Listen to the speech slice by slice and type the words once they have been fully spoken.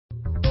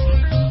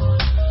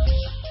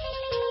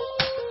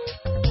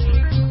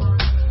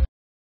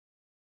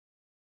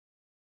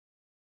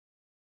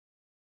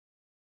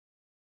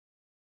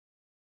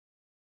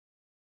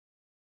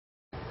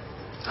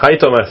Hi,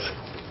 Thomas.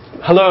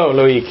 Hello,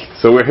 Loic.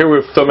 So we're here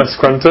with Thomas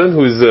Crampton,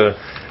 who's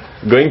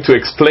going to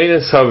explain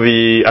us how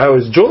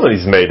his journal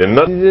is made, and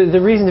not. The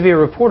reason to be a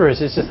reporter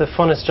is it's just the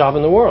funnest job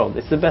in the world.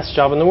 It's the best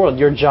job in the world.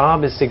 Your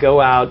job is to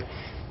go out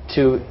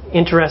to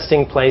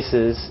interesting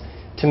places,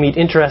 to meet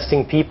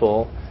interesting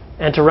people,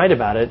 and to write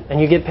about it,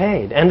 and you get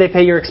paid. And they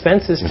pay your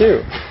expenses,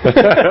 too.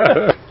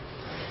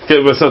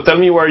 Okay, well, so tell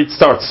me where it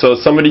starts. So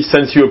somebody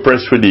sends you a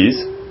press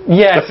release.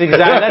 Yes,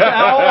 exactly. That's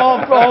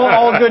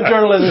all good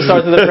journalism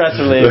starts with a press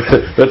release.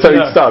 That's how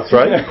it starts,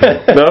 right?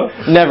 No?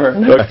 Never.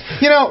 Okay.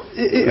 You know,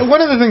 one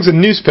of the things a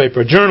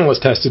newspaper, a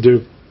journalist has to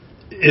do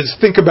is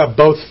think about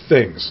both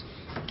things.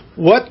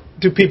 What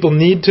do people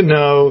need to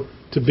know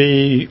to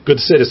be good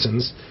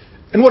citizens?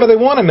 And what do they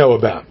want to know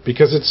about?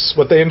 Because it's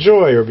what they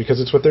enjoy or because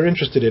it's what they're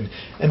interested in.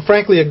 And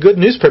frankly, a good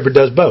newspaper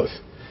does both.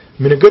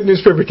 I mean, a good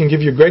newspaper can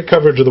give you great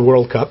coverage of the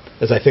World Cup,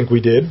 as I think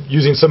we did,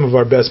 using some of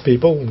our best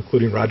people,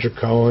 including Roger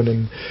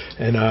Cohen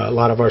and a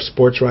lot of our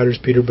sports writers,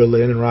 Peter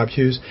Berlin and Rob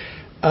Hughes.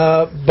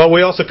 But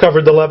we also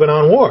covered the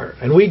Lebanon War,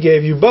 and we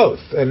gave you both.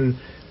 And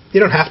you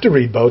don't have to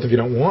read both if you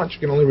don't want. You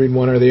can only read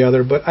one or the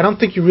other. But I don't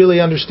think you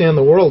really understand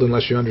the world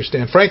unless you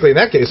understand. Frankly, in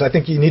that case, I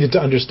think you needed to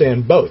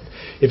understand both.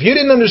 If you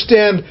didn't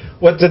understand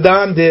what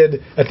Zidane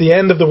did at the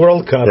end of the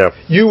World Cup,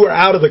 you were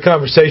out of the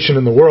conversation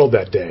in the world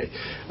that day.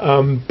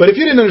 But if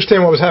you didn't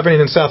understand what was happening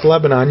in South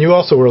Lebanon, you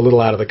also were a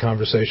little out of the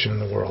conversation in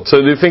the world.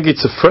 So do you think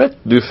it's a threat?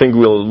 Do you think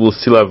we'll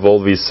still have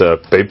all this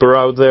paper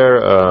out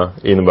there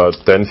in about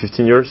 10,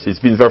 15 years? It's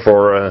been there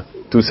for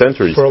 2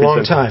 centuries. For a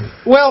long time.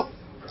 Well,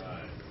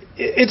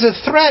 it's a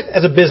threat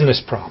as a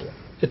business problem.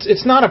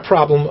 It's not a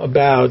problem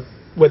about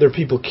whether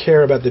people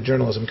care about the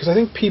journalism, because I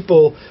think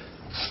people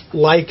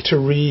like to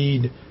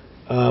read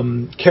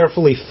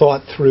carefully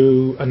thought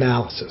through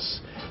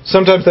analysis.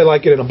 Sometimes they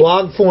like it in a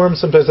blog form,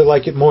 sometimes they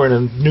like it more in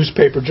a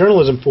newspaper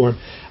journalism form.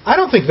 I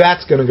don't think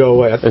that's going to go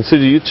away. And so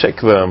do you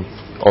check the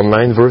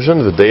online version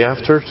the day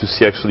after to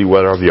see actually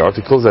what are the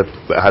articles that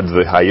had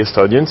the highest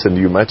audience, and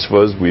do you match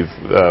those with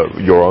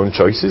your own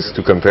choices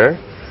to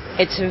compare?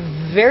 It's a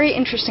very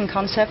interesting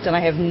concept, and I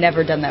have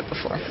never done that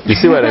before. You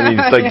see what I mean?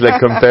 It's like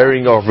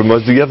comparing, or the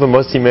most. Do you have the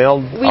most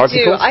emailed articles?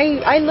 We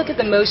do. I look at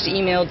the most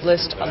emailed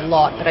list a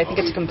lot, but I think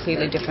it's a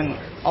completely different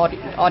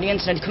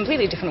audience and a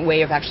completely different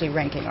way of actually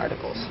ranking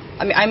articles.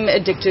 I mean, I'm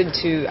addicted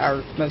to our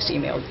most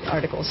emailed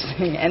articles,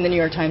 and the New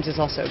York Times is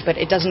also, but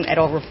it doesn't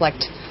at all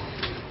reflect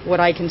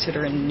what I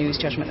consider in news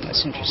judgment the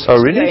most interesting.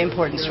 Oh, really? Very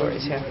important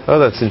stories, yeah. Oh,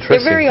 that's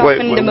interesting. They're very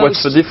often the most.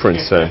 What's the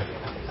difference?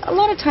 A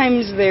lot of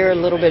times they're a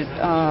little bit,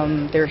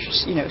 they're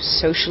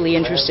socially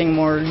interesting,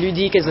 more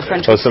ludique, as the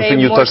French would say. Something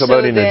you talk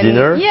about in a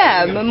dinner?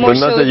 Yeah, more but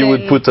not that you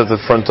would put at the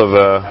front of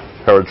a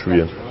Herald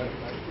Tribune.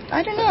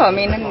 I don't know. I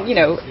mean,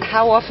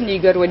 how often do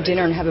you go to a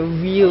dinner and have a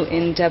real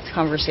in-depth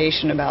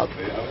conversation about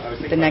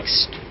the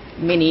next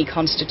mini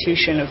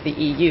constitution of the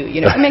EU?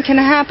 I mean, it can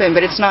happen,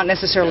 but it's not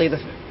necessarily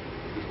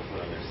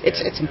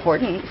It's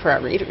important for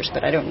our readers,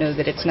 but I don't know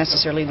that it's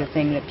necessarily the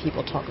thing that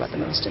people talk about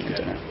the most in the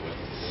dinner.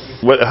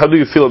 How do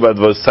you feel about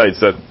those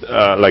sites that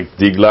like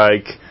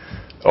DigLike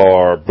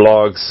or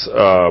blogs,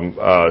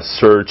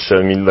 search?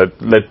 I mean,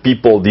 let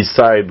people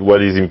decide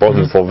what is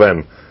important for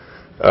them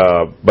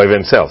by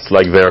themselves,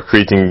 like they're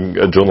creating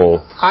a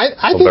journal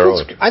of their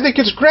own. I think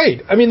it's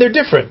great. I mean, they're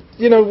different.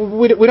 We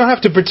don't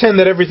have to pretend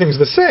that everything's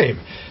the same.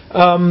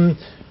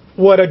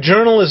 What a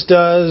journalist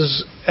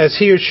does, as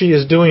he or she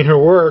is doing her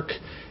work,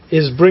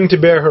 is bring to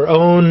bear her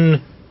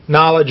own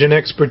knowledge and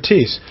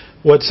expertise.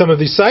 What some of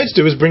these sites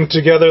do is bring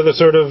together the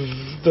sort of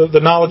the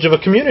knowledge of a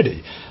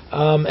community,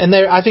 and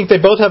I think they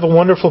both have a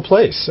wonderful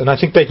place, and I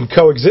think they can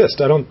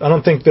coexist. I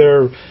don't think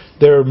they're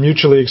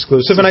mutually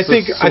exclusive. And I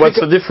think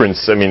what's the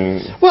difference? I mean,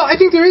 well, I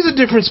think there is a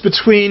difference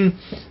between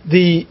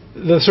the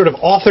sort of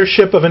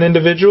authorship of an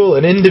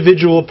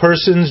individual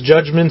person's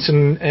judgments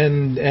and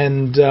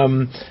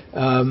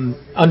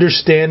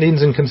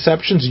understandings and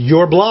conceptions.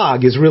 Your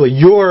blog is really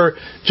your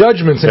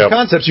judgments and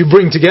concepts. You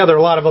bring together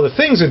a lot of other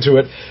things into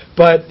it,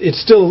 but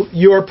it's still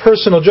your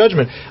personal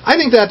judgment. I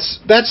think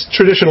that's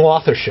traditional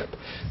authorship.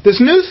 This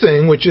new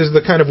thing, which is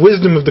the kind of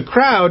wisdom of the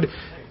crowd,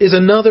 is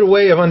another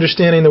way of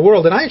understanding the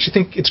world. And I actually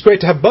think it's great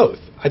to have both.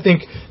 I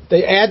think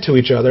they add to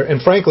each other. And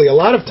frankly, a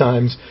lot of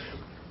times,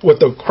 what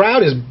the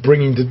crowd is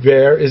bringing to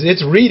bear is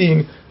its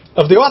reading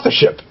of the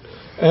authorship.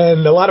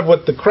 And a lot of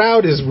what the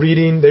crowd is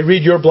reading, they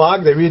read your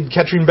blog, they read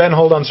Catherine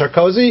Benhold on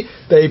Sarkozy,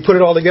 they put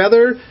it all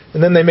together,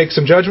 and then they make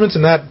some judgments,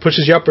 and that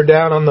pushes you up or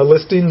down on the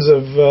listings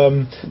of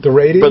the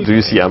ratings. But do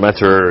you see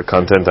amateur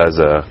content as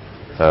a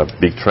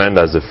big trend,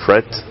 as a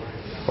threat?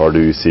 Or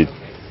do you see it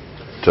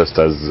just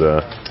as...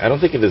 I don't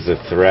think it is a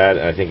threat.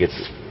 I think it's...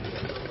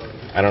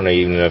 I don't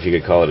even know if you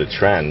could call it a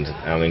trend.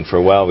 I mean, for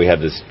a while we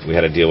had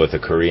a deal with a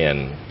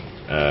Korean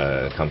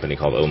company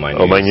called Oh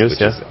My News,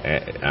 which is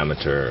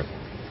amateur,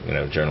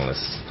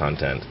 journalist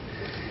content.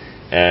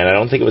 And I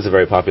don't think it was a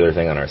very popular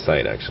thing on our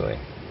site, actually.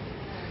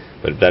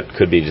 But that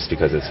could be just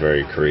because it's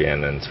very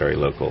Korean and it's very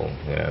local,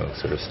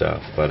 sort of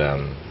stuff. But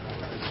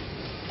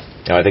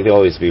No, I think there'll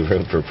always be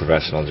room for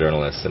professional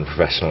journalists and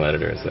professional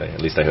editors.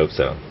 At least I hope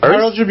so. The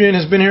Herald Tribune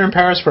has been here in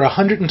Paris for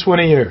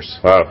 120 years.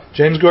 Wow.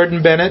 James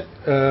Gordon Bennett,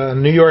 a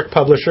New York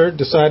publisher,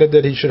 decided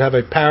that he should have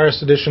a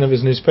Paris edition of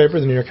his newspaper,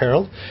 the New York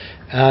Herald.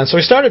 So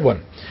he started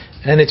one.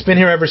 And it's been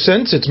here ever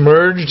since. It's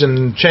merged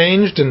and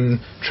changed and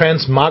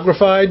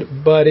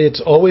transmogrified, but it's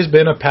always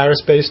been a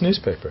Paris-based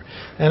newspaper.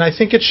 And I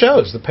think it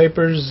shows. The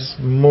paper's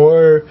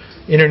more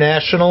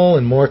international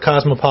and more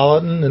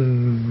cosmopolitan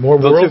and more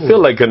worldly. Don't you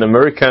feel like an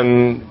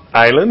American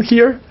island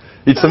here?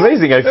 It's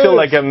amazing. I feel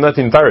like I'm not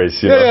in Paris,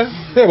 you know.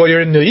 Yeah, well,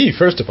 you're in Neuilly,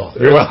 first of all.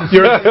 You're right.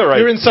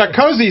 You're in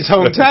Sarkozy's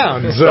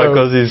hometown. So,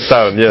 Sarkozy's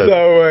town, yes.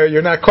 So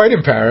you're not quite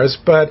in Paris,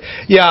 but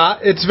yeah,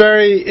 it's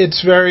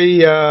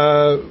very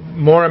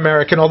more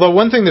American. Although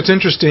one thing that's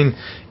interesting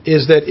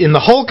is that in the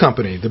whole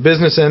company, the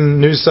business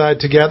and news side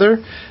together,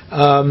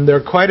 there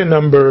are quite a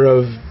number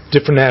of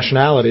different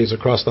nationalities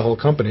across the whole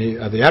company.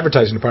 The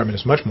advertising department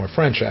is much more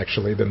French,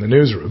 actually, than the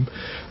newsroom,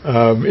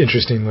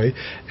 interestingly.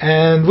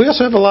 And we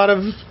also have a lot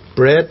of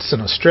Brits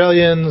and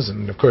Australians,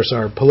 and of course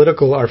our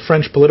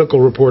French political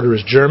reporter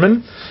is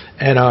German,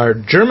 and our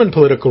German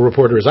political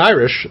reporter is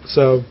Irish.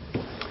 So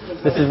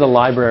this is the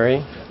library.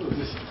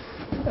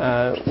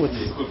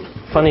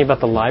 What's funny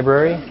about the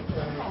library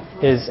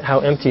is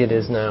how empty it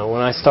is now.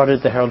 When I started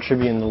at the Herald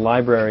Tribune, the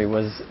library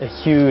was a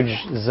huge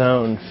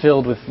zone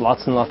filled with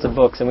lots and lots of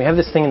books, and we have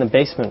this thing in the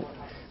basement.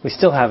 We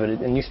still have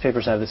it, and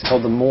newspapers have this,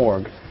 called the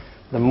morgue.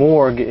 The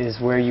morgue is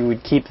where you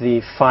would keep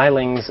the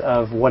filings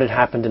of what had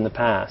happened in the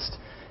past.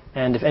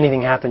 And if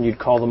anything happened, you'd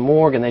call the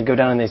morgue, and they'd go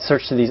down and they'd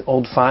search through these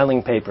old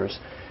filing papers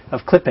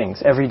of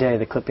clippings. Every day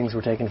the clippings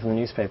were taken from the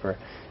newspaper.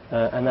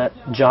 And that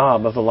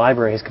job of the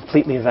library has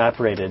completely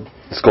evaporated.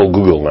 It's called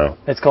Google now.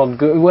 It's called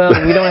Google. Well,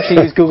 we don't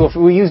actually use Google.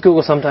 We use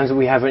Google sometimes, but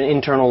we have an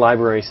internal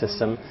library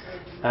system.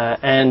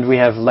 And we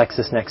have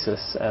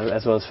LexisNexis,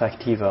 as well as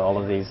Factiva,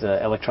 all of these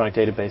electronic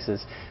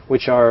databases,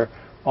 which are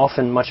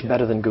often much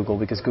better than Google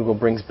because Google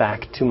brings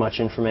back too much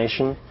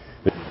information.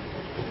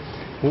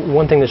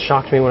 One thing that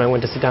shocked me when I went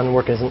to sit down and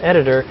work as an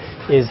editor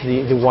is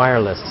the wire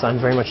lists.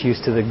 I'm very much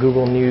used to the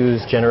Google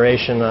News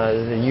generation,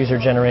 the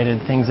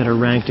user-generated things that are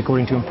ranked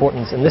according to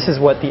importance. And this is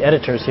what the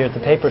editors here at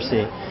the paper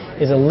see,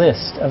 is a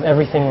list of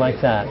everything like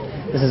that.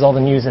 This is all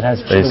the news that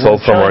has... It's all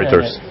from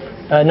Reuters.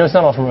 No, it's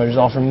not all from Reuters. It's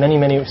all from many,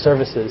 many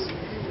services.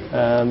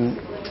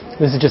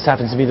 This just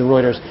happens to be the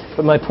Reuters.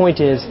 But my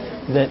point is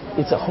that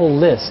it's a whole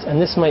list,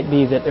 and this might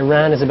be that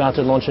Iran is about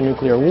to launch a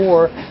nuclear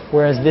war,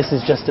 whereas this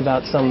is just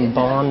about some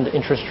bond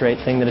interest rate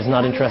thing that is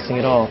not interesting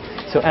at all.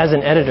 So as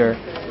an editor,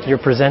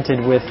 you're presented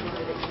with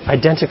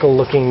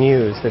identical-looking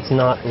news that's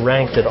not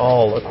ranked at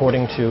all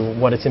according to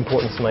what its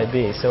importance might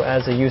be. So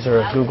as a user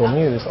of Google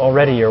News,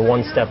 already you're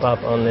one step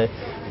up on the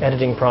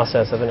editing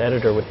process of an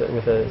editor with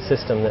a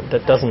system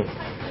that doesn't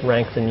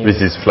rank the news.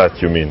 This is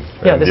flat, you mean?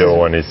 Yeah, and the other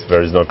one is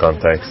there is no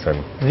context, and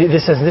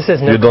this has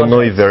no. You don't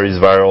know if there is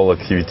viral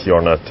activity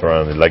or not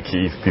around it. Like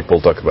if people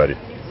talk about it.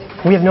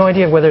 We have no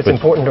idea whether it's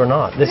important or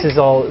not. This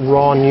is all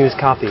raw news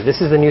copy.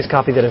 This is the news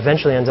copy that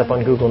eventually ends up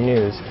on Google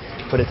News,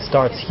 but it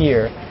starts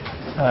here,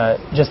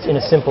 just in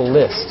a simple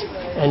list,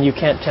 and you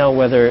can't tell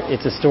whether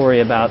it's a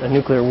story about a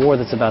nuclear war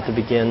that's about to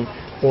begin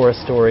or a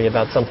story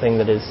about something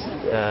that is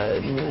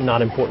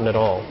not important at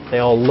all.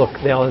 They all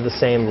have the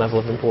same level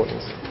of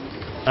importance.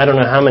 I don't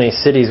know how many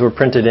cities were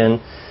printed in.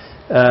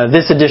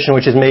 This edition,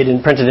 which is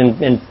printed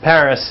in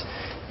Paris,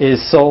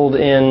 is sold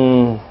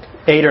in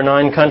 8 or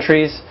 9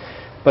 countries,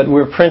 but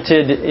we're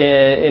printed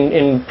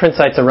in print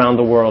sites around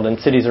the world, in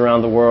cities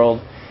around the world.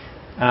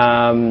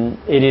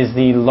 It is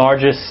the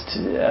largest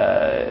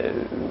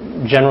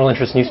general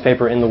interest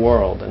newspaper in the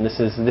world, and this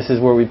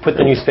is where we put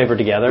the newspaper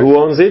together. Who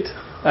owns it?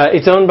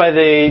 It's owned by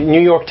the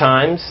New York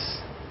Times.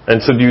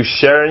 And so do you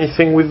share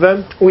anything with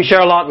them? We share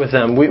a lot with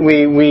them.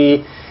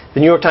 The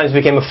New York Times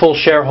became a full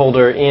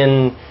shareholder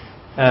in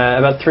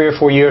about 3 or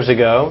 4 years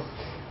ago,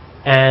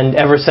 and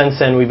ever since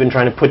then we've been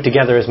trying to put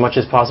together as much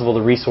as possible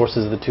the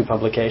resources of the two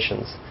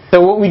publications. So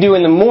what we do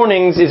in the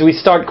mornings is we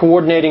start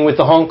coordinating with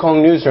the Hong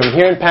Kong newsroom.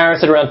 Here in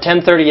Paris at around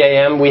 10:30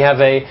 a.m. we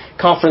have a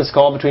conference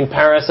call between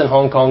Paris and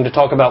Hong Kong to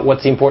talk about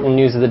what's the important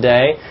news of the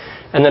day.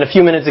 And then a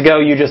few minutes ago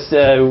you just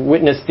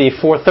witnessed the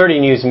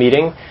 4:30 news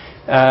meeting,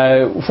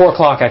 4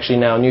 o'clock actually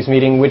now, news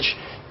meeting, which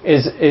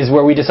is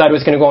where we decided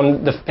was going to go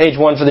on the page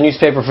 1 for the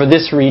newspaper for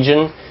this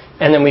region,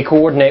 and then we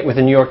coordinate with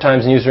the New York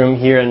Times newsroom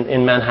here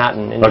in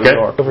Manhattan, in New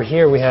York. Over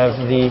here we have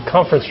the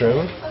conference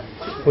room,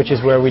 which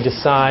is where we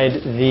decide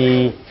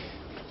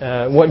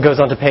what goes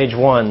onto page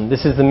 1.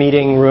 This is the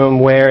meeting room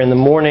where in the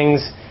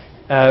mornings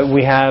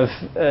we have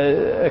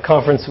a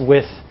conference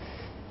with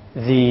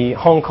the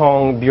Hong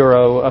Kong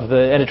bureau of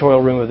the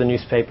editorial room of the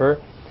newspaper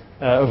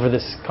over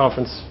this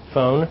conference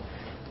phone,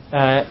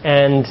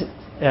 and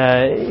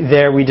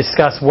there we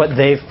discuss what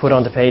they've put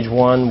onto page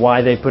 1,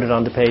 why they put it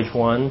onto page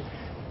 1,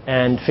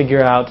 and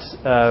figure out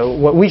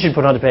what we should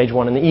put onto page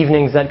 1. In the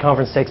evenings, that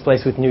conference takes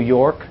place with New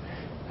York,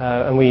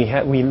 and we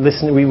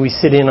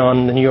sit in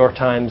on the New York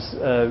Times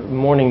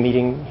morning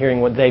meeting,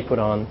 hearing what they put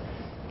on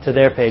to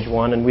their page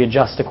one, and we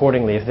adjust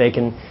accordingly.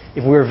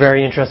 If we're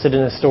very interested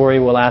in a story,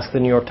 we'll ask the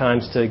New York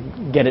Times to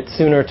get it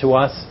sooner to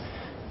us.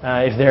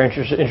 If they're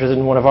interested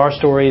in one of our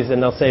stories,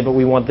 and they'll say, but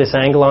we want this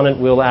angle on it,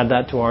 we'll add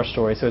that to our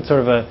story. So it's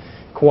sort of a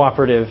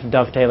cooperative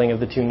dovetailing of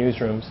the two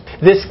newsrooms.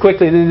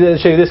 I'll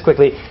show you this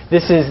quickly.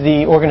 This is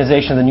the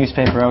organization of the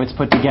newspaper, how it's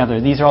put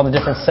together. These are all the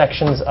different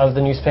sections of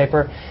the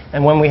newspaper.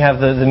 And when we have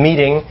the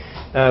meeting,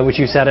 which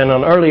you sat in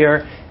on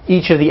earlier,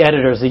 each of the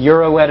editors, the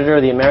Euro editor,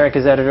 the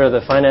Americas editor,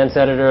 the finance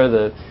editor,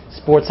 the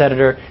sports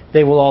editor,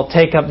 they will all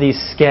take up these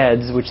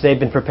skeds, which they've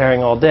been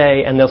preparing all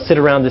day, and they'll sit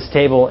around this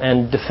table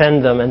and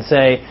defend them and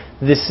say,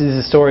 this is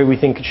a story we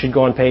think should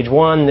go on page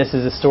one, this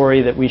is a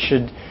story that we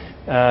should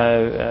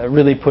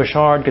really push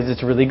hard because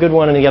it's a really good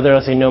one, and the other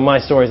will say, no, my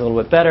story's a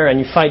little bit better, and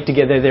you fight to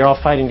get there. They're all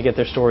fighting to get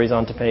their stories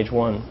onto page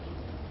one.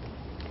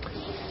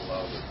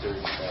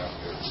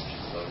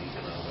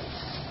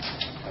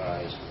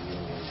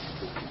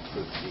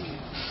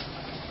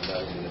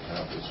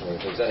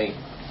 If there's any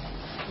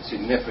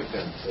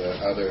significant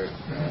other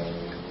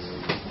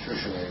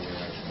tertiary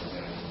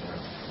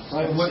reactions.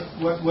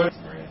 What?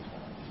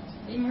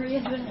 Maria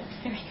doing it?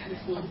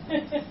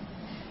 Very good.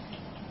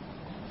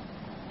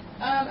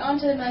 On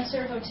to the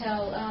Mansour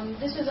Hotel.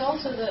 This is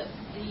also where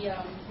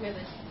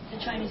the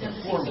Chinese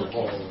embassy is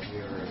located.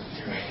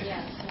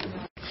 Yes.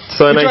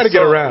 So and I try to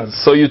get around.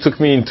 So you took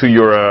me into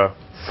your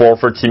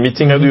 4:30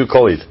 meeting. How do you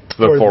call it?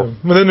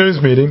 The news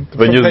meeting.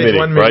 The news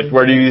meeting, right?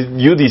 Where do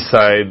you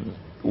decide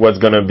what's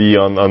going to be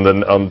on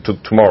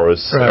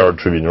tomorrow's Herald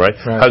Tribune, right?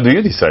 How do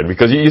you decide?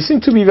 Because you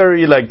seem to be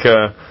very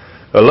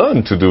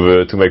alone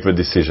to make the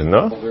decision,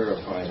 no? I'll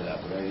verify that,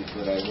 but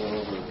I went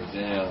over it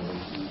down.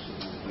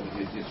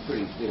 It's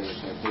pretty clear.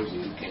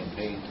 Sarkozy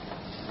campaign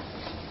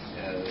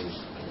as.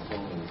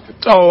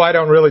 Oh, I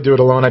don't really do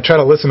it alone. I try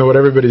to listen to what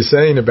everybody's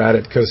saying about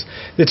it because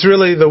it's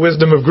really the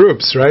wisdom of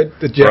groups, right?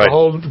 That you have a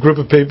whole group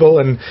of people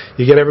and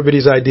you get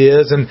everybody's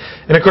ideas, and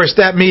of course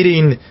that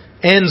meeting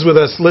ends with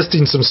us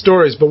listing some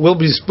stories, but we'll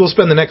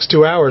spend the next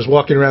 2 hours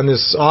walking around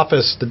this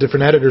office, the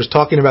different editors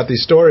talking about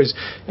these stories,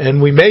 and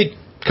we may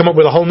come up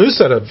with a whole new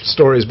set of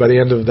stories by the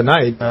end of the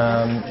night.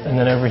 And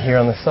then over here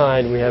on the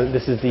side,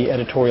 this is the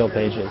editorial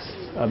pages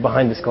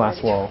behind this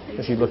glass wall.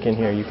 If you look in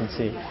here, you can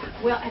see.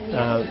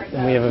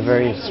 And we have a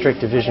very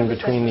strict division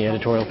between the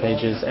editorial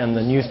pages and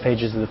the news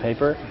pages of the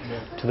paper,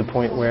 to the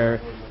point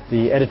where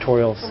the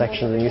editorial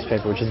section of the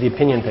newspaper, which is the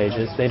opinion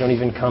pages, they don't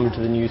even come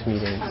to the news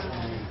meetings.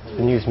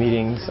 The news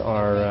meetings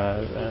are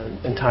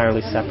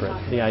entirely separate.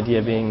 The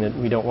idea being that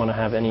we don't want to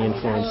have any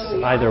influence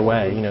either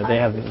way.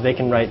 They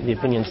can write the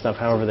opinion stuff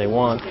however they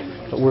want,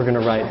 but we're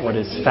going to write what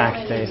is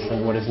fact-based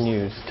and what is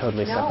news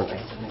totally separately.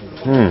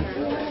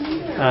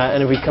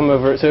 And if we come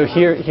over, so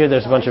here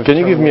there's a bunch of. Can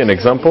you give me an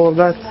example of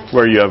that,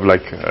 where you have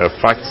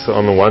facts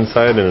on the one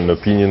side and an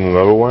opinion on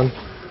the other one?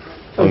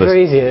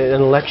 Very easy.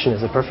 An election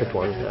is a perfect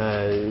one.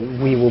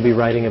 We will be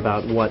writing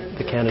about what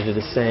the candidate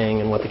is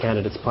saying and what the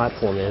candidate's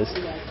platform is.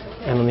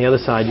 And on the other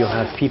side, you'll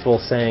have people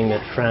saying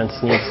that France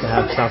needs to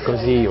have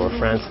Sarkozy or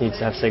France needs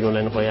to have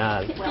Ségolène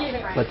Royal.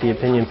 But the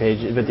opinion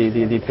page,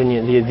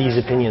 these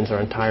opinions are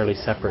entirely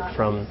separate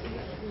from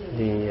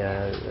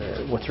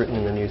what's written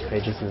in the news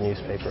pages of the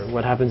newspaper.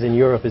 What happens in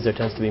Europe is there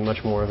tends to be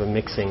much more of a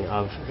mixing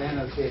of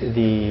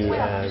the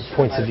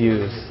points of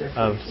views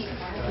of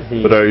the.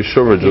 But are you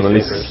sure the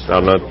journalists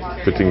are not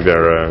putting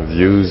their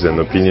views and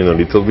opinion a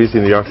little bit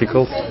in the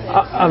articles?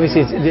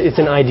 Obviously, it's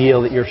an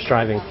ideal that you're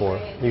striving for.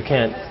 You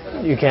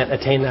can't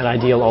attain that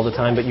ideal all the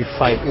time, but we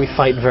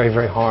fight very,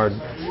 very hard,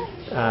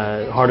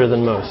 harder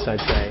than most, I'd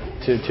say,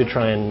 to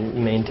try and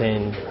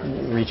maintain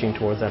reaching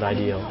towards that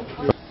ideal.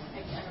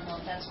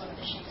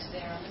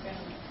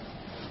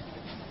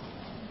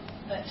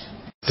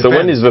 So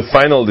when is the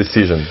final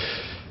decision?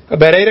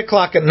 About 8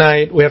 o'clock at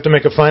night, we have to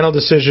make a final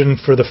decision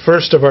for the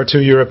first of our 2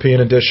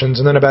 European editions,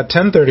 and then about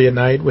 10:30 at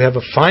night, we have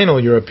a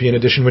final European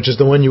edition, which is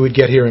the one you would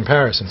get here in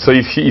Paris. So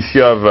if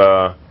you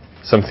have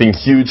something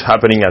huge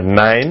happening at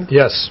 9,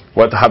 yes,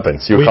 what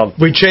happens?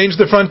 We change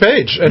the front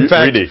page. In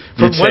fact, really?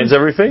 You change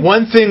everything?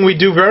 One thing we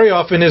do very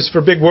often is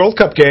for big World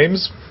Cup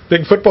games,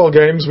 big football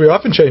games, we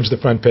often change the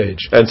front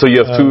page. And so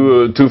you have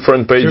two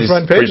front pages. 2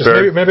 front pages.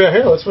 Prepared. Maybe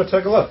here. Let's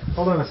take a look.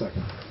 Hold on a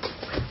second.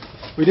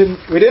 We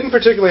didn't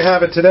particularly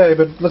have it today,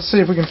 but let's see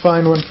if we can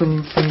find one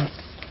from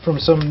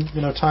some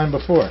time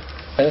before.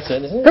 That's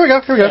it, isn't it? Here we go.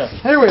 Yeah.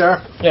 Here we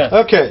are.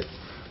 Yeah. Okay.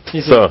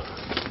 So.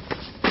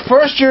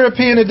 First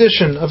European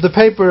edition of the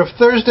paper of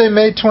Thursday,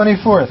 May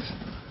 24th.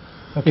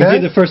 Okay. We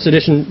did the first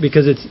edition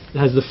because it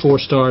has the 4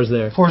 stars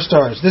there. 4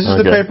 stars. This is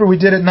the paper we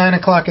did at 9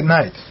 o'clock at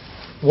night.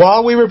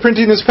 While we were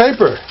printing this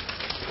paper,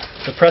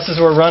 the presses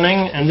were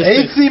running, and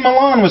AC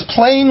Milan was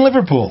playing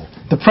Liverpool.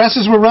 The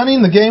presses were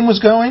running. The game was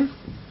going.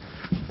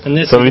 And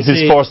this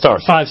is 4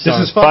 stars. 5 stars.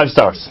 This is 5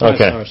 stars.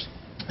 Okay. Stars.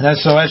 And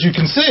so as you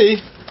can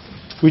see,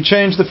 we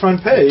changed the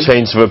front page.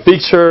 Change the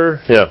picture,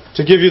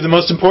 to give you the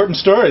most important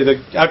story, the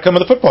outcome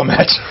of the football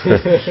match.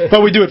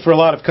 But we do it for a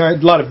lot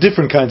of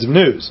different kinds of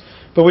news.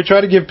 But we try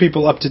to give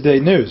people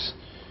up-to-date news.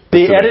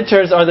 The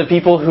editors are the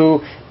people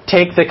who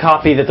take the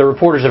copy that the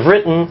reporters have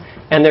written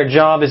and their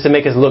job is to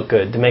make us look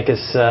good, to make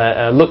us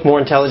look more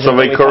intelligent. So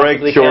they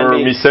correct your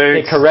mistakes?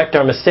 They correct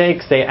our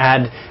mistakes. They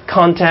add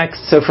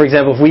context. So, for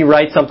example, if we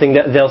write something,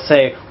 they'll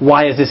say,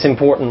 "Why is this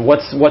important?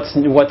 What's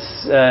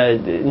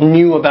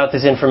new about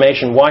this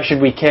information? Why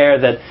should we care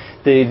that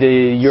the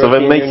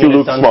European Union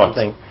has done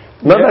something?"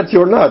 Not that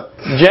you're not.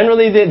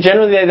 Generally,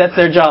 that's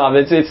their job.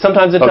 It's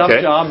sometimes a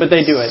tough job, but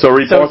they do it. So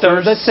reporters, so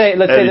let's say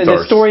that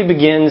the story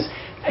begins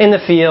in the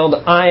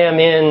field. I am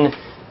in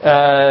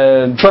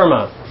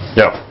Burma.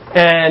 Yeah.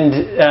 And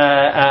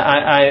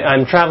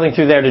I'm traveling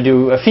through there to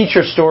do a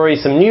feature story.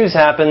 Some news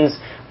happens.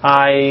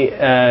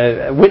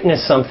 I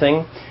witness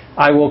something.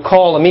 I will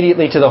call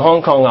immediately to the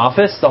Hong Kong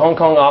office. The Hong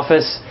Kong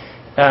office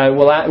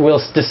will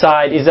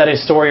decide, is that a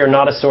story or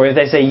not a story. If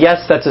they say,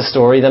 yes, that's a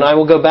story, then I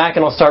will go back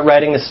and I'll start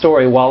writing the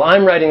story. While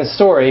I'm writing the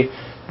story,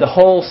 the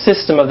whole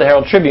system of the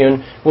Herald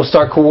Tribune will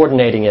start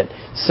coordinating it.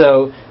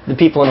 So the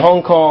people in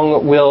Hong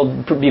Kong will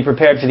be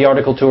prepared for the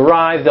article to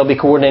arrive. They'll be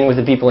coordinating with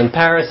the people in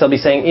Paris. They'll be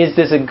saying, is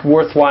this a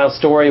worthwhile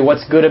story?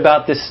 What's good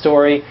about this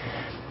story?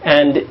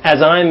 And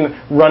as I'm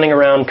running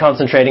around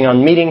concentrating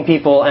on meeting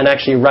people and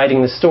actually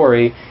writing the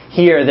story,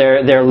 here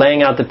they're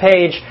laying out the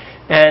page.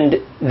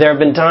 And there have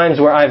been times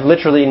where I've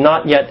literally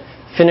not yet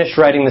finished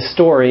writing the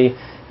story,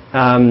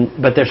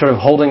 but they're sort of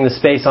holding the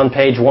space on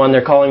page one.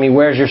 They're calling me,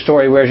 where's your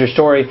story, where's your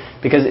story?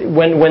 Because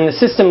when the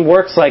system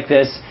works like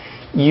this,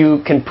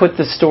 you can put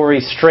the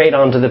story straight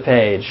onto the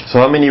page. So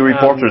how many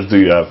reporters do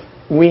you have?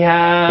 We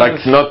have...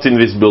 Like, not in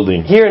this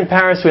building. Here in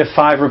Paris, we have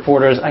 5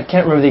 reporters. I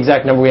can't remember the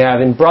exact number we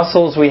have. In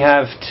Brussels, we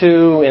have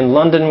 2. In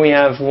London, we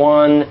have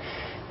 1.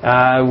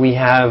 We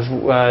have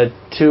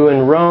 2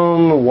 in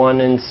Rome,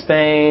 1 in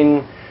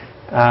Spain.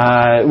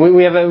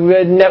 We have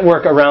a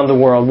network around the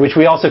world, which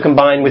we also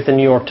combine with the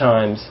New York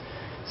Times.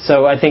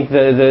 So I think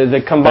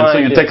the combined...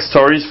 And so you take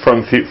stories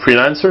from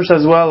freelancers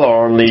as well,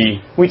 or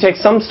only... We take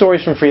some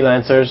stories from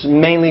freelancers.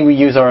 Mainly we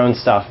use our own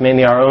stuff,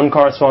 mainly our own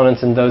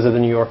correspondence and those of the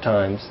New York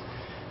Times.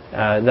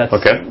 That's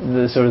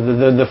the sort of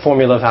the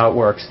formula of how it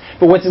works.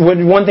 But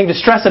one thing to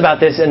stress about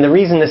this, and the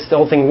reason this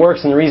whole thing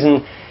works, and the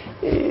reason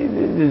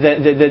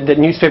that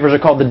newspapers are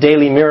called the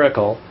Daily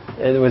Miracle,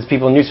 it was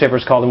people in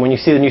newspapers call them. When you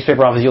see the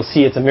newspaper office, you'll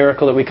see it's a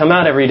miracle that we come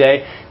out every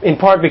day, in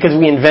part because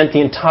we invent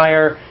the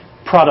entire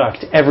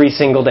product every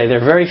single day.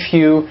 There are very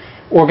few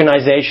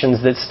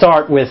organizations that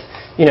start with,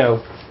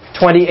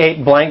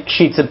 28 blank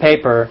sheets of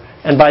paper,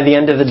 and by the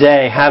end of the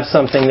day have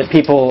something that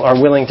people are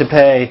willing to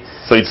pay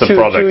so it's a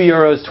product.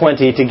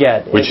 €2.20 to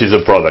get. Which is a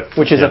product.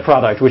 Which is a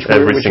product, which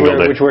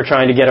we're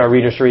trying to get our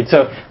readers to read.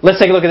 So let's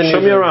take a look at the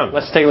newsroom. Show me around.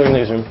 Let's take a look at the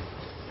newsroom.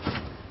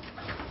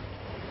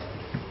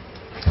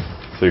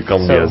 So you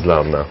can't be as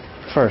loud now.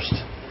 First,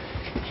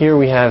 here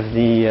we have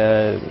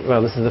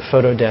this is the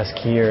photo desk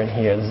here and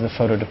here. This is the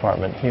photo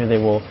department. Here they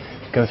will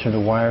go through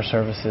the wire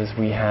services.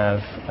 We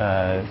have,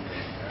 I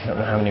don't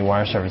know how many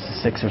wire services,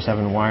 6 or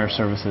 7 wire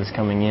services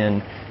coming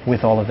in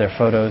with all of their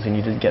photos, and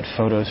you just get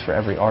photos for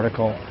every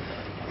article.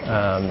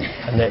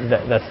 And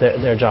that's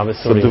their job is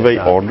sorting. So do they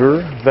order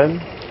them?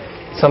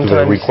 Sometimes. Do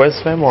they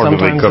request them, or do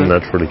they come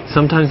naturally?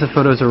 Sometimes the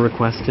photos are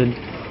requested.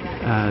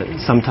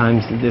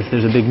 Sometimes, if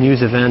there's a big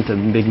news event, a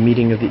big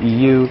meeting of the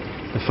EU,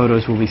 the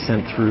photos will be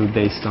sent through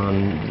based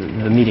on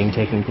the meeting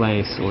taking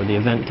place or the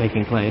event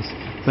taking place.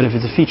 But if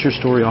it's a feature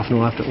story, often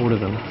we'll have to order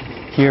them.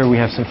 Here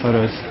we have some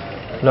photos.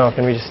 No,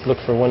 can we just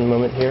look for one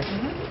moment here?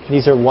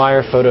 These are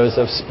wire photos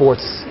of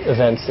sports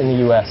events in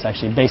the U.S.,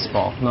 actually,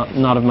 baseball.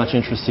 Not of much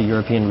interest to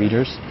European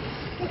readers.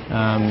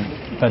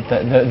 But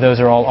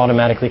those are all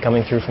automatically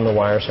coming through from the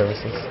wire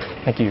services.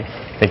 Thank you.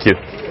 Thank you.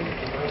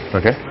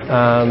 Okay.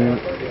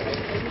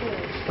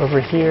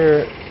 Over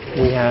here,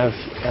 we have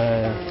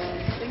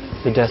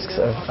the desks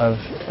of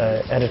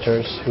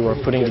editors who are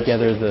putting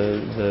together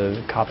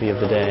the copy of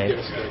the day.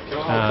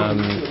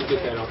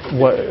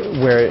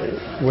 Where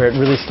it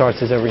really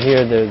starts is over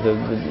here. The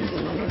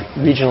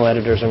regional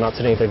editors are not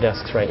sitting at their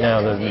desks right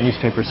now. The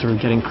newspaper's sort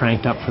of getting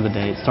cranked up for the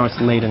day. It starts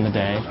late in the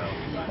day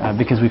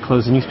because we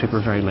close the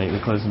newspaper very late. We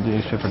close the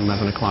newspaper at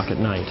 11 o'clock at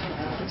night.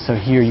 So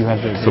here you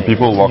have the So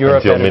people walk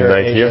Europe until editor,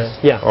 midnight Asia.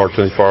 here? Yeah. Or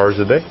 24 hours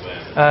a day?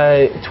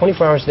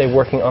 24 hours a day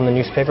working on the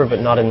newspaper,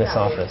 but not in this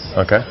office.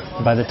 Okay.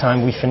 By the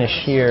time we finish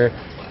here,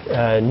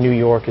 New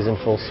York is in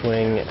full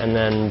swing, and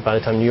then by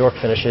the time New York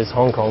finishes,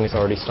 Hong Kong has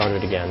already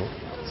started again.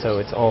 So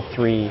it's all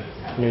 3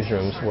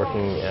 newsrooms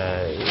working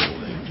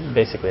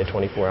basically a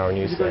 24-hour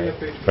news day.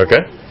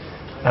 Okay.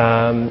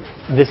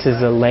 This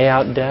is a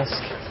layout desk.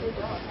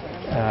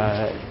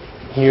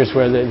 Here's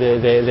where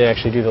they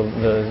actually do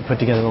the put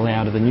together the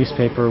layout of the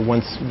newspaper.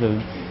 Once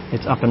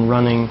it's up and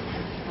running,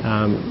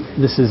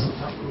 this is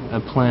a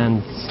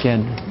planned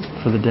sched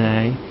for the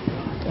day.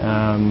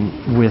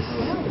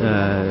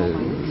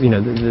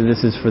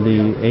 This is for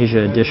the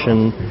Asia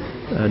edition,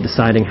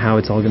 deciding how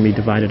it's all going to be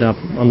divided up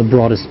on the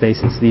broadest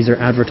basis. These are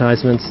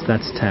advertisements.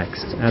 That's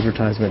text,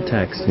 advertisement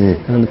text,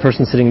 and then the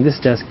person sitting at this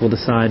desk will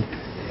decide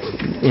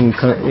in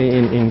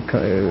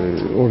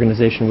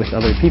organization with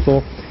other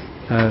people.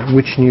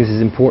 Which news is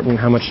important,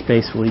 how much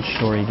space will each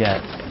story get.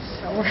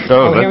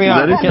 Oh, here we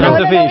are.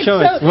 Sophie,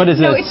 show us. What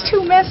is no, this? it's too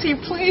messy,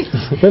 please.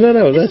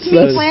 No. This is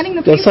me planning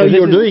the That's how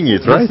paper. you're doing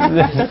it, right?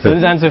 So this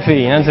is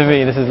Anne-Sophie.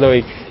 Anne-Sophie, this is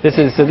Louis. This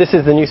is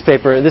the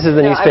newspaper. This is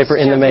the newspaper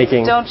in the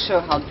making. Don't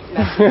show how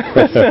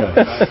messy.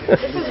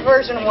 This is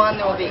version 1.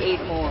 There will be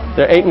 8 more.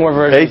 There are 8 more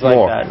versions like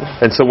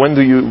that. And so when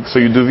do you? So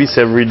you do this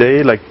every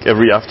day, like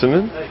every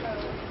afternoon?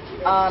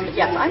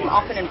 Yes, I'm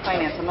often in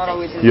finance. I'm not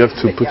always in. You have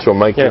to put your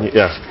mic.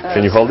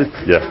 Can you hold it?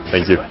 Yeah.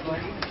 Thank you.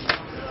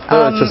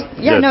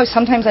 No,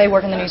 sometimes I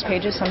work on the news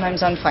pages,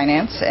 sometimes on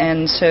finance,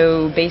 and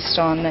so based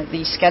on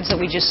the sketch that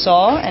we just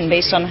saw and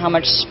based on how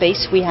much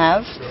space we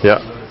have,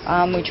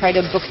 we try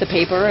to book the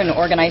paper and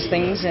organize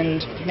things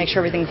and make sure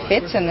everything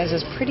fits and is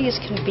as pretty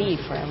as can be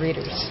for our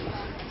readers.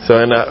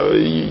 So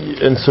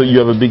and so you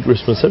have a big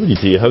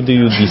responsibility. How do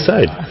you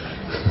decide?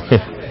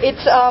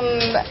 It's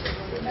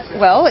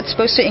well, it's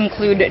supposed to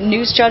include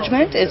news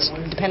judgment. It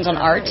depends on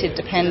art. It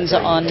depends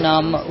on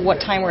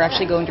what time we're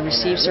actually going to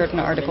receive certain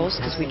articles,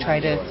 because we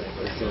try to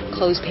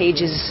close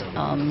pages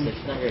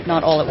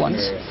not all at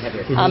once.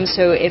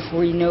 So if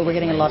we know we're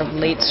getting a lot of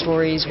late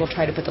stories, we'll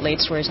try to put the late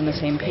stories on the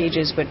same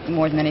pages, but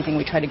more than anything,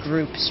 we try to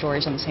group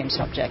stories on the same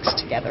subjects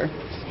together.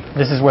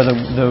 This is where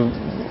the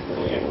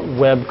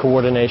web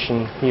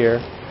coordination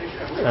here.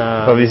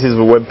 This is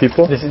the web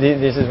people? This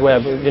is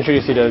web.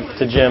 Introduce you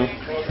to Jim.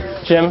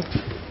 Jim?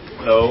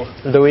 Hello.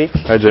 Louis.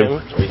 Hi, Jim.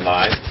 Are we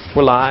live?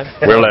 We're live.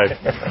 We're live.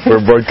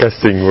 We're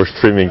broadcasting. We're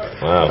streaming.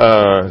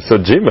 Wow. So,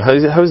 Jim,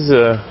 how's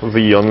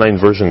the online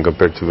version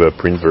compared to the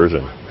print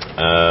version?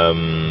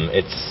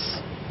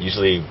 It's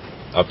usually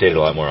updated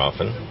a lot more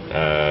often.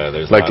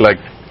 There's like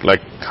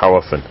how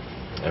often?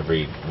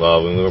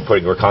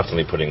 We're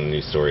constantly putting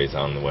new stories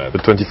on the web.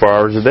 But 24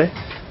 hours a day?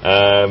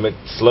 It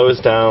slows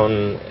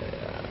down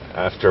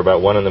after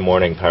about 1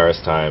 a.m.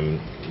 Paris time.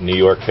 New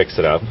York picks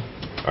it up.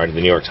 Or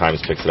the New York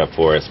Times picks it up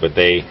for us, but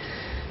they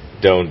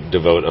don't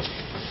devote a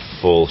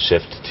full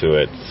shift to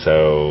it,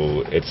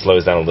 so it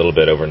slows down a little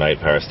bit overnight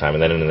Paris time,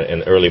 and then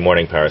in early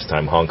morning Paris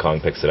time, Hong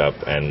Kong picks it up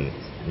and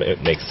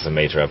it makes some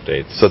major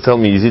updates. So tell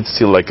me, is it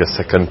still like a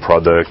second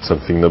product,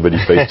 something nobody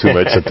pays too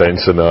much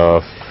attention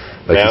of?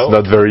 It's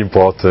not very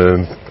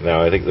important?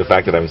 No, I think the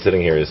fact that I'm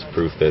sitting here is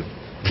proof that...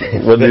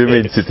 What do you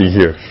mean sitting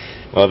here?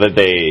 Well,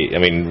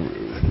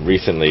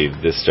 recently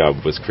this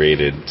job was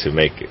created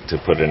to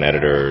put an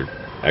editor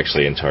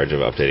actually in charge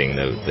of updating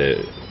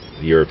the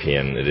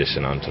European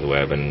edition onto the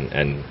web,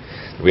 and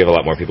we have a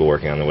lot more people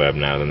working on the web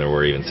now than there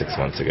were even 6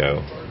 months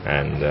ago.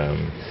 And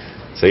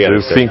so yeah. Do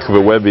you think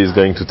the web is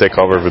going to take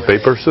over the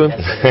paper soon?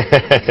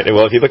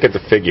 Well, if you look at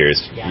the figures,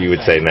 you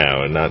would say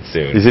no, and not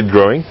soon. Is it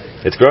growing?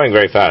 It's growing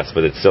very fast,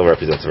 but it still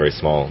represents a very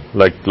small.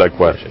 Like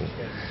what?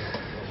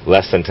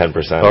 Less than 10%.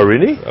 Oh,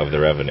 really? Of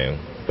the revenue,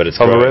 but it's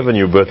growing. Of the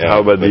revenue, but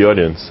how about the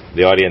audience?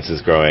 The audience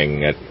is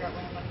growing at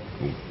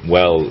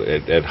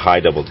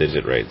high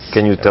double-digit rates.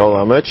 Can you tell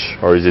how much,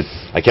 or is it?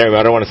 I can't remember.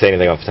 I don't want to say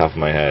anything off the top of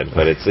my head,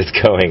 but it's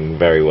going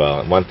very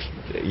well.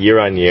 Year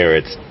on year,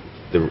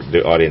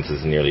 the audience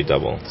is nearly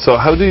double. So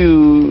how do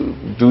you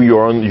do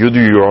your own? You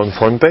do your own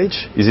front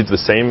page? Is it the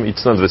same?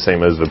 It's not the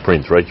same as the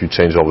print, right? You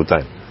change all the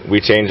time.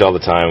 We change all the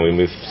time. We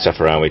move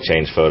stuff around. We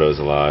change photos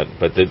a lot.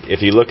 But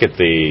if you look at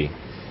the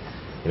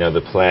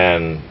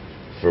plan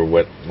for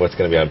what's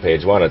going to be on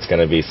page 1, it's going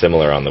to be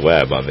similar on the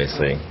web,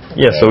 obviously.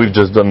 Yeah, so we've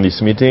just done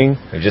this meeting.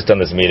 We've just done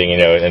this meeting,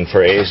 and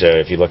for Asia,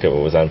 if you look at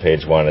what was on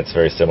page 1, it's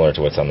very similar to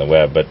what's on the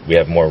web, but we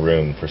have more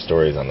room for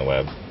stories on the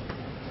web.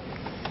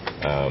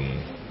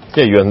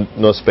 You have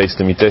no space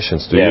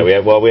limitations, do you?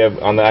 Yeah, we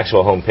have on the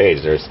actual home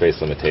page, there are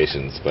space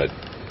limitations, but...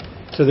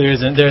 So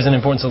there's an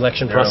important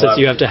selection process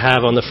you have to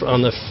have on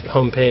the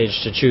home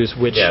page to choose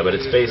which. Yeah, but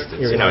it's based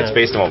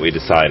on what we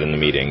decide in the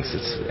meetings.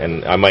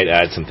 And I might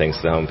add some things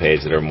to the home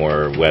page that are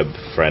more web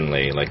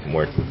friendly, like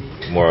more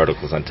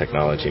articles on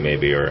technology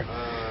maybe, or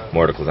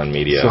more articles on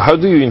media. So how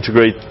do you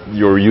integrate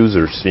your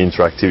users'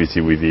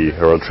 interactivity with the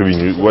Herald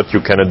Tribune? What you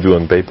cannot do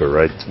on paper,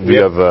 right? We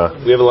have a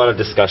lot of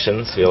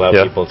discussions. We allow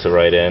people to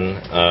write in.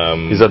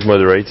 Is that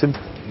moderated?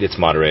 It's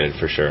moderated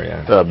for sure,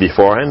 yeah.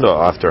 Beforehand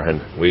or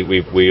afterhand?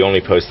 We only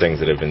post things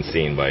that have been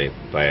seen by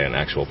an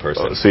actual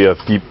person. So you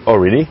have people... Oh,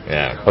 really?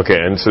 Yeah. Okay,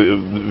 and so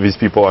these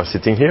people are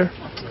sitting here?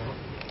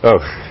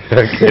 Oh,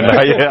 okay.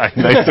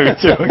 Nice to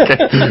meet you. Okay,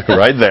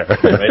 right there.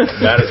 Right.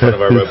 That is one of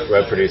our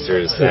web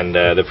producers, and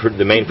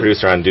the main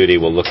producer on duty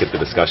will look at the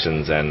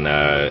discussions and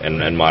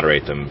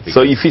moderate them.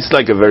 So if it's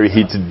like a very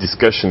heated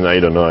discussion, I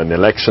don't know, an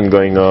election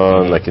going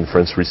on, like in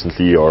France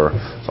recently, or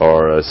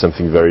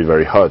something very,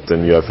 very hot,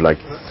 and you have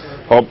like...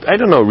 Or, I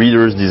don't know,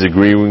 readers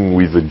disagreeing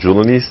with a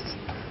journalist.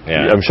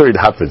 Yeah. I'm sure it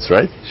happens,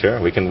 right? Sure,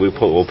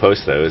 we'll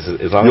post those.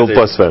 You'll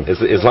post them.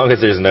 As long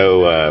as there's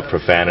no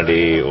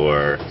profanity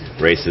or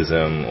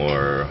racism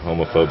or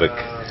homophobic.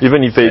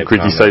 Even if they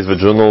criticize the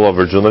journal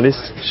of a journalist?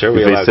 Sure,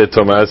 if they say,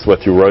 Thomas,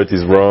 what you wrote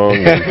is wrong.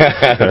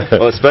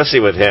 Well, especially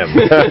with him.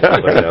 Put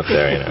it up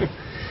there,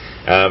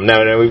 No,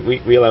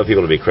 we allow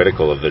people to be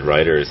critical of the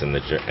writers and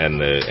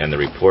the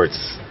reports.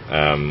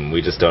 We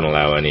just don't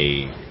allow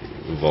any...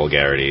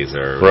 vulgarities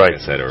or, like I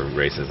said, or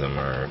racism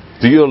or.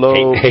 Do you allow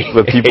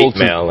the people to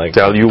mail, like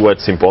tell you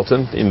what's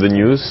important in the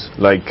news?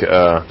 Like,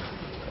 do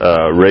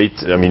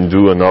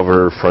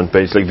another front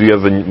page. Like, do you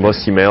have a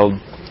most emailed?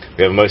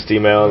 We have most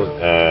emailed.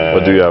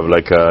 What do you have?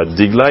 Like a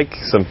dig like?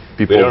 Some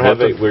people. We don't have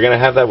it. We're going to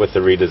have that with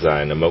the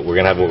redesign. We're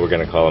going to have what we're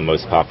going to call a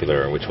most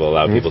popular, which will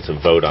allow people to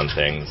vote on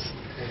things.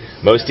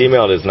 Most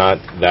emailed is not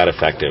that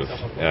effective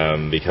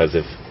because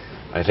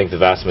I think the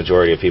vast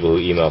majority of people who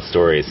email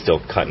stories still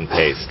cut and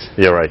paste.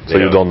 Yeah, right. So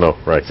you don't know,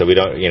 right? So we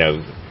don't,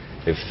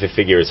 if the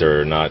figures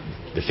are not,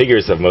 the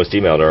figures of most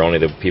emailed are only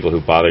the people who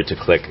bothered to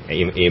click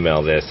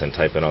email this and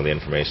type in all the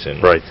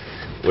information. Right.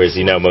 Whereas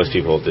most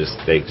people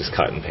just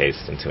cut and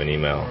paste into an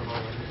email.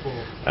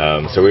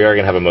 So we are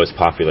going to have a most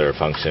popular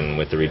function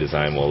with the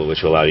redesign,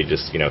 which will allow you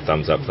just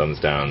thumbs up, thumbs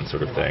down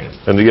sort of thing.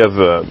 And do you have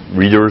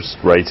readers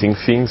writing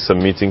things,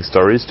 submitting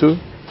stories too?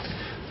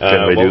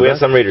 We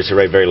have some readers who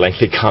write very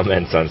lengthy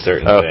comments on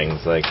certain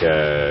things, like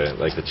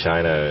the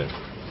China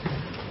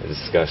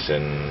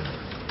discussion.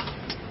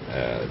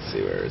 Let's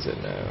see, where is it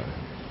now?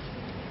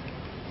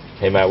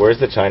 Hey Matt, where's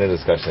the China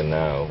discussion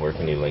now? Where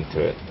can you link to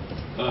it?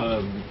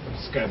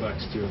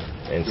 Skybox 2.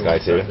 In Sky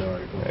 2?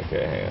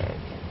 Okay, hang on.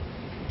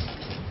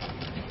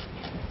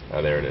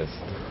 Oh, there it is.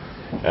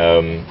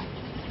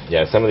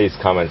 Some of these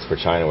comments for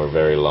China were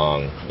very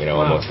long,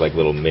 almost like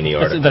little mini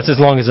articles. That's as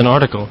long as an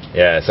article.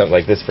 Yeah, something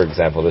like this, for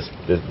example.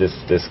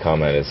 This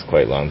comment is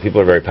quite long. People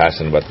are very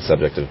passionate about the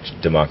subject of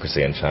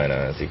democracy in China,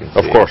 as you can see.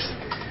 Of course.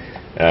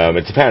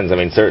 It depends. I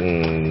mean,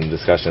 certain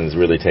discussions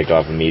really take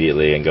off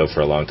immediately and go for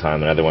a long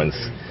time, and other ones,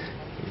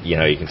 you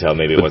can tell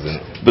maybe it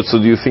wasn't. But so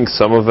do you think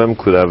some of them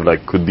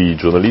could be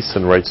journalists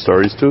and write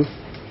stories too?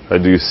 How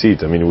do you see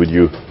it? I mean, would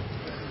you?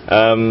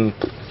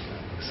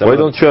 Why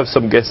don't you have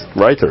some guest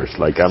writers,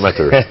 like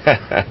amateurs?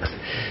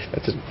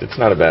 It's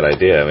not a bad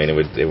idea. I mean,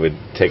 it would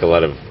take a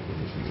lot of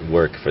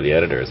work for the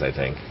editors, I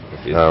think.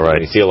 You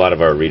see, a lot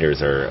of our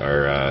readers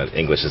are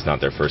English is not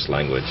their first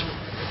language,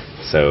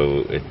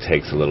 so it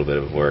takes a little bit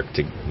of work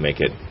to make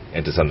it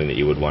into something that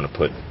you would want to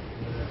put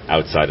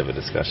outside of a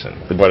discussion.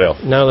 But what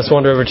else? Now let's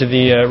wander over to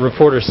the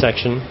reporters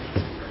section.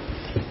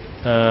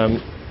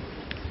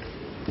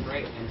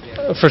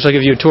 First, I'll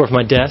give you a tour of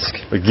my desk.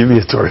 Give me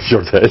a tour of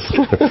your desk.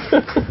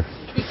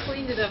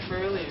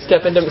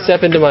 Step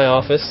into my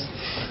office.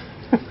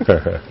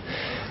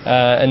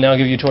 And now I'll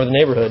give you a tour of the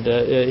neighborhood.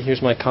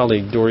 Here's my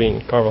colleague,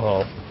 Doreen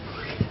Carvajal,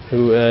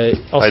 who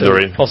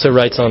also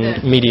writes on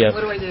media.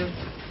 What do I do?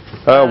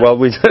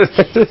 We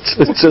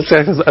just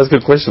ask a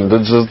question.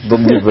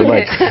 Don't give the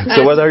mic.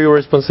 So what are you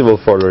responsible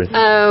for, Doreen?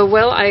 I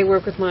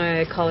work with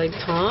my colleague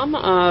Tom,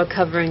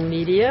 covering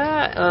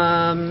media,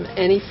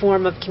 any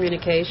form of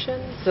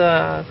communications.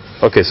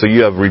 Okay, so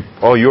you have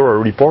you're a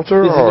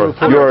reporter, or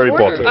you're a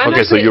reporter?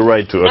 Okay, so you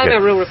write too. Okay.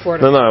 I'm a real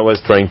reporter. No, I was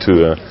trying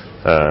to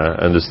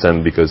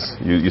understand because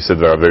you said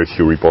there are very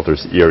few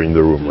reporters here in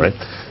the room, right?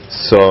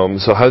 So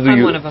how do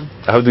I'm one of them.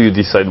 How do you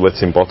decide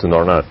what's important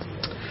or not?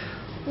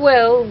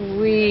 Well,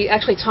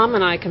 Tom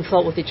and I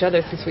consult with each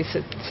other since we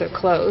sit so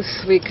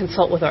close. We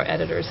consult with our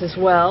editors as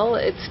well.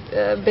 It's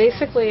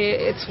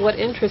it's what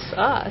interests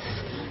us,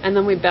 and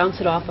then we bounce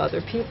it off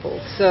other people.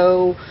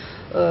 So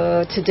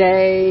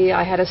today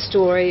I had a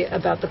story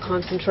about the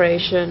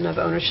concentration of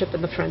ownership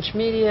in the French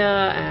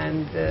media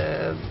and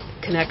the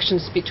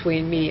connections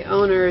between media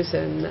owners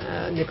and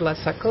Nicolas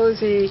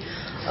Sarkozy.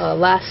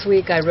 Last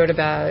week I wrote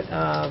about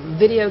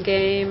video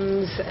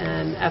games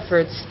and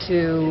efforts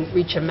to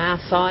reach a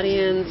mass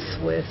audience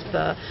with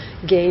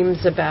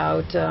games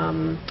about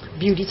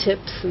beauty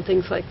tips and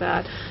things like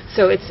that.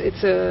 So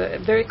it's a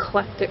very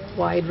eclectic,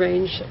 wide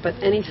range, but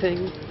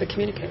anything that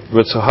communicates.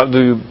 But so how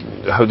do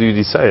you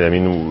decide? I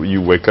mean,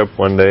 you wake up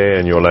one day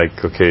and you're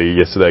like, okay,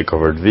 yesterday I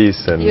covered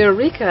this and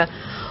Eureka.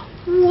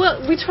 Well,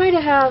 we try to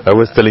have... I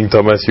was telling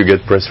Thomas you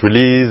get press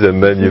release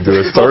and then you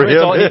do a story.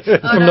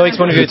 From Noik's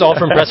point of view, it's all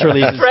from press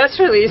releases. Press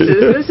releases.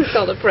 This is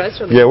called a press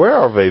release. Yeah, where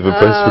are they, the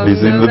press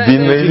releases? In the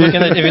bin, maybe?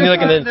 If you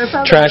look in the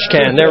trash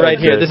can, they're right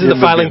here. This is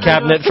the filing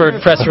cabinet for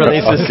press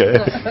releases.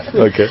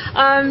 Okay.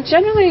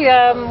 Generally,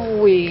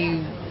 we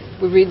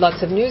read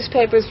lots of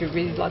newspapers, we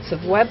read lots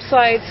of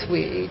websites,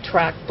 we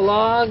track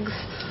blogs.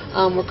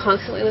 We're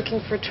constantly looking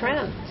for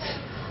trends.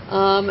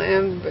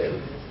 And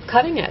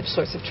cutting-edge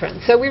sorts of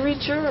trends. So we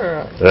read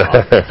your...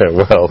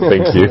 Well,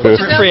 thank you.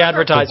 Free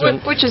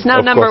advertisement. Which is now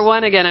number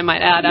one again, I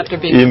might add, after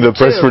being in the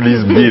press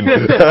release bin.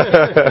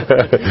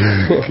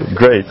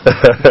 Great.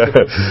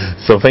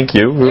 So thank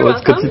you. You're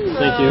welcome.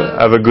 Thank you.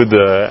 Have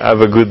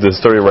a good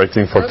story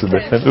writing for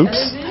today.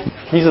 Oops.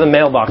 These are the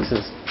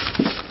mailboxes.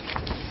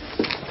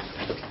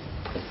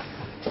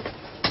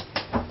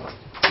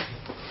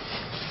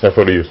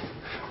 For you.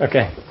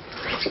 Okay.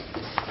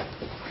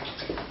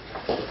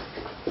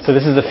 So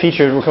this is the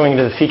feature. We're going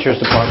into the features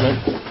department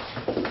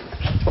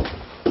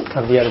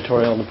of the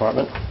editorial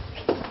department.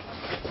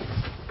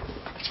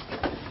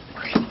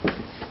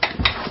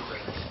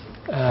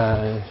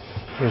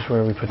 Here's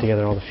where we put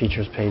together all the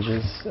features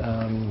pages.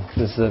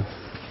 This is the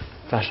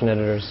fashion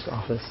editor's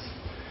office.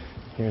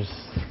 Here's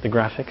the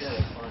graphics.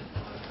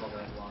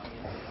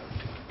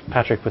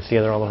 Patrick puts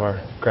together all of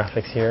our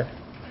graphics here.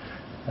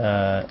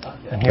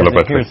 And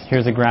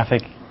here's a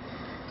graphic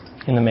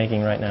in the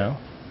making right now.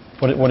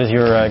 What is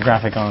your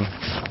graphic on?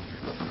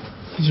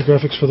 These are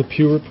graphics for the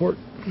Pew Report.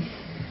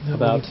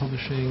 About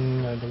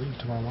publishing, I believe,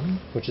 tomorrow morning.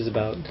 Which is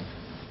about?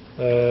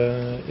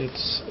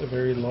 It's a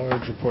very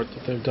large report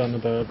that they've done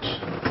about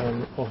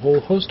a whole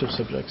host of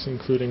subjects,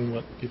 including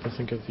what people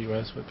think of the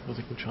U.S., what people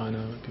think of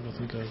China, what people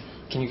think of...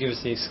 Can you give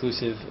us the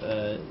exclusive,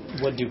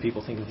 what do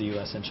people think of the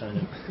U.S. and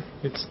China?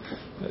 It's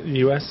the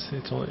U.S.,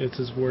 it's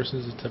as worse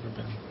as it's ever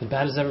been. As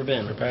bad as ever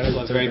been? People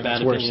have a very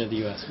bad opinion of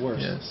the U.S.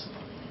 Worse? Yes.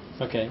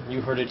 Okay, you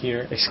heard it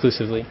here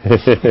exclusively.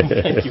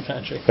 Thank you,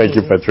 Patrick. Thank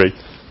you, Patrick.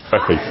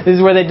 This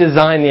is where they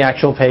design the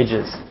actual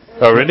pages.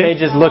 Oh, really? The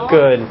pages look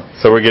good.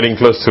 So we're getting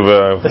close to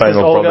the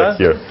final product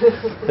here.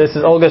 This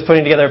is Olga's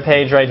putting together a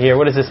page right here.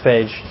 What is this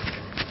page?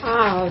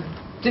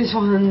 This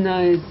one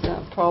is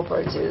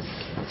properties.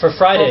 For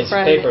Friday's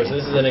paper, so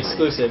this is an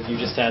exclusive you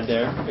just had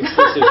there.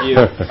 Exclusive view.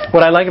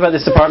 What I like about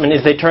this department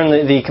is they turn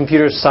the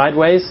computers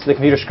sideways, the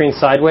computer screen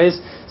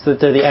sideways, so that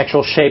they're the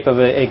actual shape of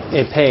a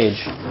page.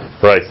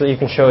 Right. So that you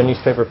can show a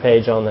newspaper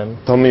page on them.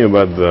 Tell me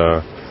about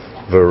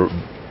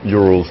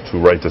your rules to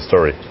write a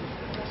story.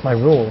 My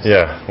rules?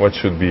 Yeah. What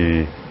should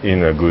be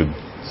in a good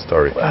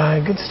story? A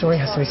good story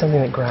has to be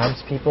something that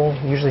grabs people.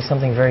 Usually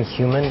something very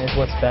human is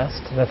what's best.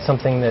 That's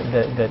something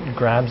that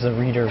grabs a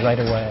reader right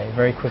away,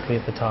 very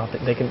quickly at the top,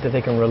 that they can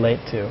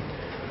relate to.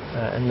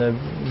 And the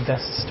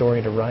best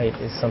story to write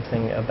is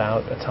something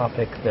about a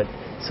topic that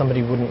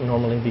somebody wouldn't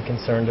normally be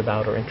concerned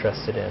about or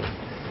interested in.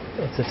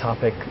 It's a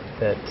topic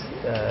that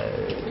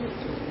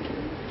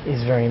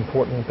is very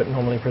important but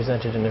normally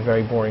presented in a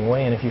very boring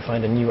way, and if you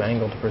find a new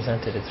angle to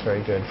present it, it's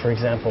very good. For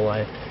example,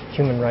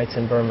 human rights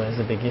in Burma is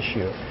a big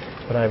issue,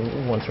 but I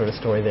once wrote a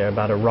story there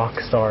about a rock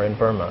star in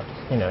Burma.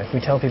 You know, if we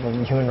tell people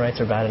human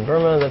rights are bad in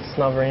Burma, that's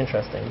not very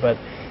interesting, but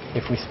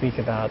if we speak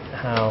about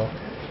how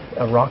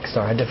a rock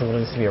star, how difficult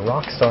it is to be a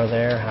rock star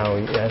there, how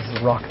as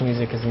rock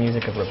music is the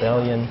music of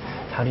rebellion,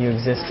 how do you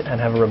exist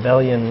and have a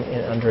rebellion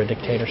under a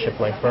dictatorship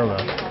like Burma?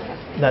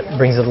 That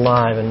brings it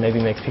alive and maybe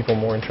makes people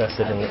more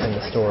interested in the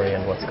story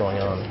and what's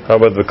going on. How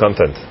about the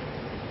content?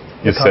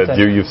 You've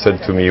said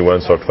to me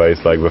once or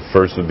twice, like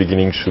the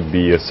beginning should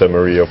be a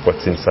summary of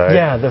what's inside.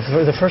 Yeah,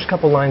 the first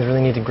couple lines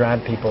really need to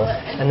grab people,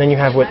 and then you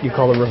have what you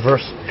call a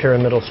reverse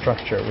pyramidal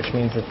structure, which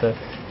means that the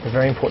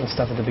very important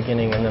stuff at the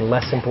beginning and the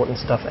less important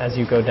stuff as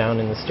you go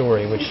down in the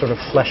story, which sort of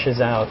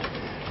fleshes out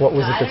what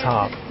was at the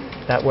top.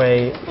 That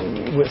way,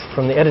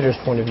 from the editor's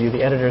point of view,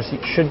 the editors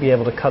should be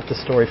able to cut the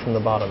story from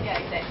the bottom.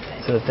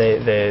 So that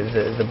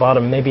the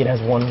bottom, maybe it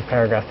has one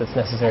paragraph that's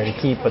necessary to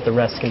keep, but the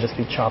rest can just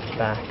be chopped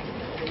back.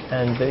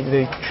 And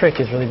the trick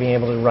is really being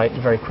able to write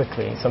very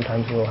quickly.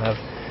 Sometimes we'll have,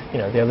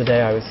 the other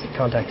day I was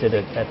contacted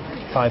at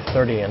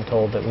 5:30 and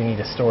told that we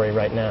need a story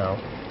right now.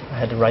 I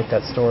had to write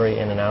that story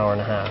in an hour and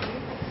a half.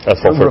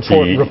 That's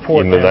 4:30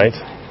 in the night?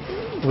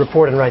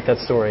 Report and write that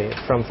story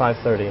from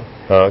 5:30.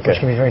 Oh, okay. Which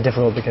can be very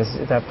difficult because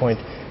at that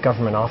point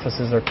government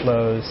offices are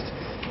closed.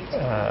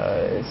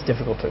 It's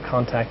difficult to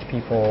contact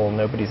people,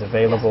 nobody's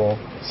available.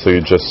 So you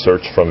just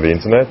search from the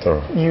internet,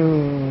 or?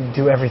 You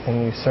do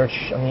everything. You search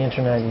on the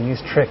internet, you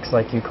use tricks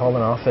like you call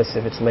an office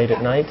if it's late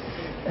at night,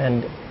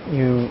 and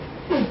you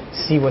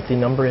see what the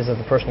number is of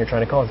the person you're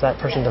trying to call. If that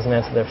person doesn't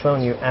answer their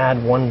phone, you add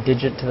one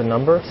digit to the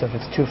number. So if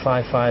it's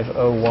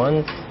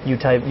 25501, you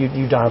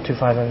dial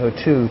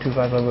 25502,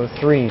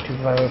 25503,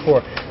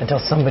 25504 until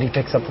somebody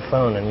picks up the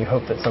phone, and you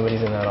hope that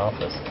somebody's in that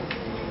office.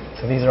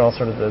 So these are all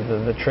sort of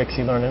the tricks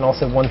you learn. And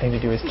also one thing to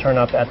do is turn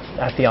up at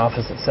the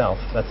office itself.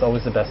 That's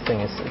always the best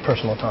thing, is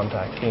personal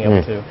contact, being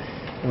able to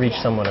reach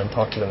someone and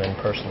talk to them in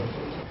person.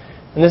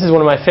 And this is one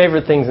of my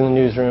favorite things in the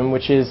newsroom,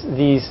 which is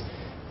these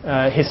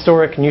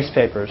historic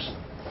newspapers.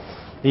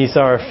 These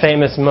are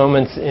famous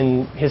moments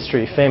in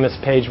history, famous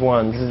page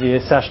one. This is the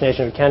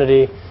assassination of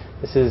Kennedy.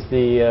 This is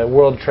the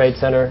World Trade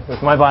Center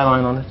with my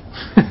byline on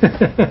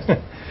it.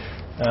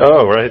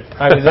 Oh, right.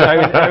 I was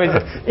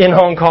in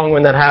Hong Kong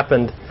when that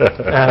happened.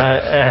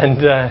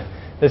 And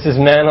this is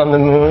Man on the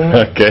Moon.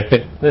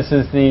 Okay. This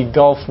is the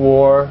Gulf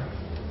War.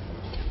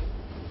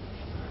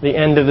 The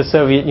end of the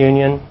Soviet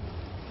Union.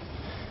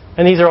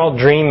 And these are all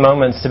dream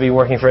moments to be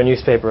working for a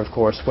newspaper, of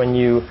course, when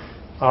you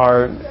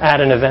are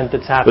at an event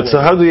that's happening. But so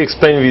how do you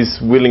explain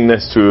this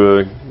willingness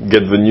to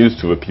get the news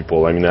to the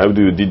people? I mean,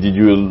 did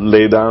you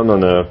lay down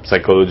on a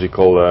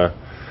psychological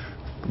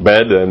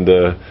bed and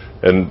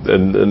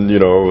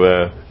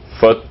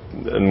thought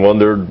and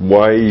wondered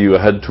why you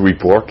had to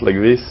report like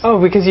this?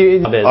 Oh, because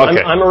Okay.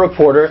 I'm a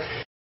reporter.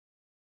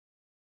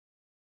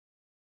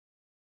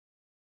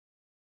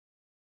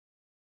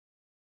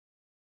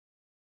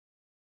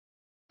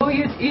 Oh,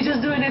 you're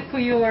just doing it for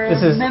your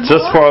This is memoir?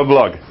 Just for a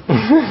blog.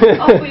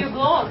 Oh, for your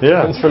blog.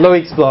 Yeah. It's for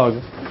Loic's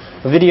blog,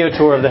 a video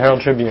tour of the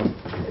Herald Tribune.